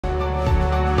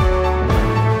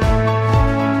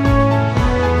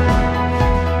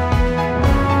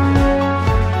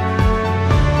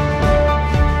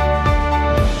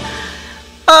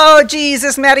Oh,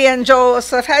 Jesus, Mary and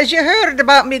Joseph, has you heard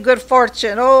about me good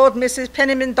fortune? Old Mrs.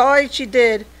 Penniman died, she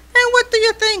did. And what do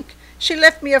you think? She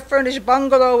left me a furnished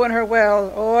bungalow in her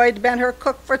will. Oh, I'd been her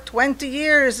cook for 20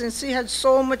 years, and she had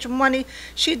so much money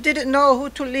she didn't know who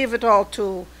to leave it all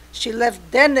to. She left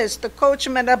Dennis, the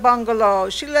coachman, a bungalow.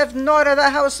 She left Nora,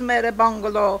 the housemaid, a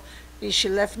bungalow. She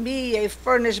left me a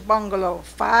furnished bungalow.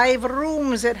 5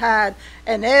 rooms it had,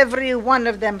 and every one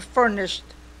of them furnished.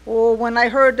 Oh, when I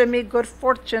heard of me good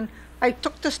fortune, I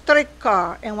took the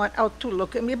streetcar and went out to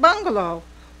look at me bungalow.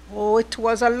 Oh, it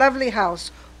was a lovely house,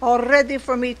 all ready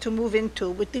for me to move into,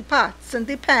 with the pots and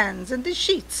the pans and the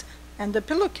sheets and the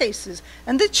pillowcases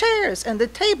and the chairs and the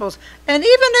tables and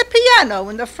even a piano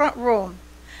in the front room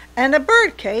and a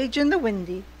bird cage in the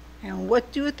windy. And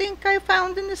what do you think I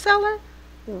found in the cellar?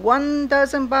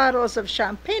 12 bottles of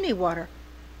champagne water,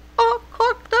 all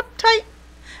corked up tight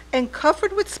and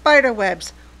covered with spider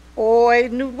webs. Oh, I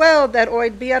knew well that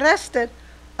I'd be arrested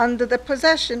under the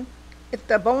possession if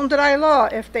the bone dry law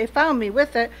if they found me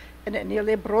with it, and it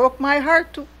nearly broke my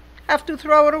heart to have to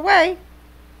throw it away.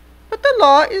 But the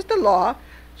law is the law,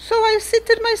 so I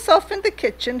seated myself in the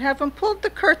kitchen, having pulled the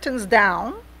curtains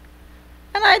down,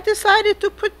 and I decided to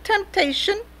put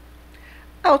temptation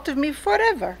out of me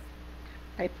forever.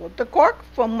 I pulled the cork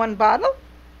from one bottle,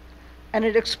 and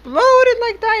it exploded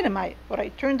like dynamite, but I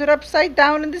turned it upside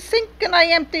down in the sink and I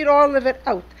emptied all of it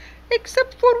out,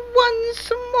 except for one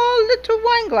small little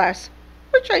wine glass,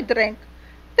 which I drank.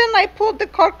 Then I pulled the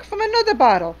cork from another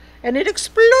bottle, and it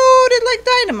exploded like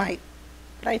dynamite,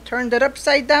 but I turned it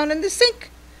upside down in the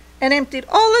sink and emptied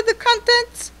all of the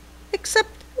contents,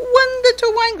 except one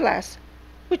little wine glass,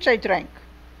 which I drank.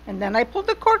 And then I pulled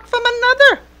the cork from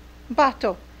another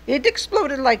bottle. It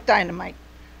exploded like dynamite.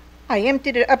 I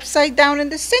emptied it upside down in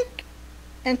the sink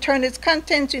and turned its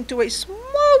contents into a small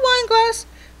wine glass,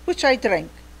 which I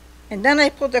drank. And then I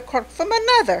pulled the cork from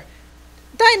another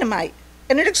dynamite,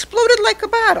 and it exploded like a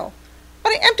bottle. But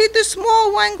I emptied the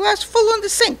small wine glass full in the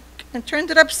sink and turned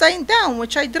it upside down,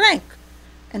 which I drank.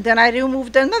 And then I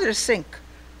removed another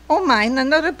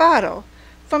another bottle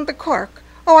from the cork.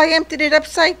 Oh, I emptied it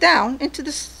upside down into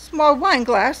the small wine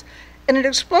glass, and it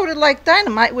exploded like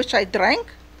dynamite, which I drank.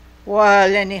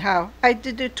 Well, anyhow, I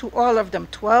did it to all of them,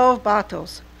 12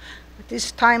 bottles. But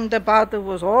this time the bottle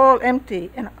was all empty,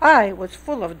 and I was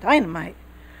full of dynamite.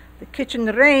 The kitchen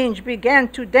range began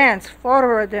to dance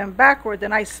forward and backward,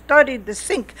 and I studied the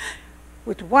sink.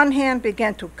 With one hand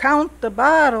began to count the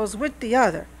bottles with the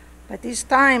other. But this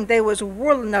time they was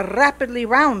whirling rapidly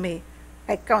round me.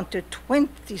 I counted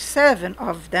 27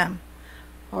 of them.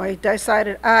 I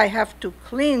decided I have to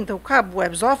clean the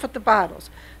cobwebs off of the bottles,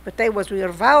 but they was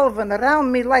revolving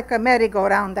around me like a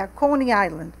merry-go-round at Coney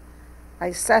Island.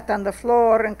 I sat on the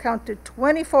floor and counted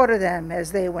 24 of them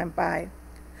as they went by.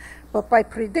 But by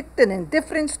predicting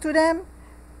indifference to them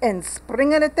and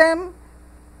springing at them,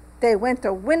 they went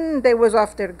a wind, they was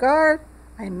off their guard.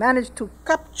 I managed to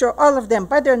capture all of them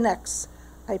by their necks.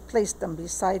 I placed them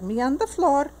beside me on the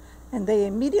floor, and they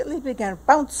immediately began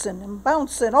bouncing and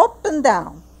bouncing up and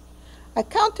down. I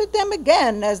counted them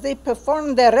again as they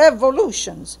performed their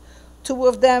revolutions. 2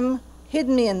 of them hid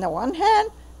me in the one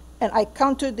hand, and I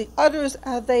counted the others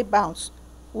as they bounced.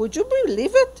 Would you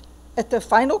believe it? At the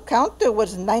final count, there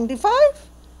was 95,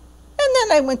 and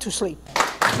then I went to sleep.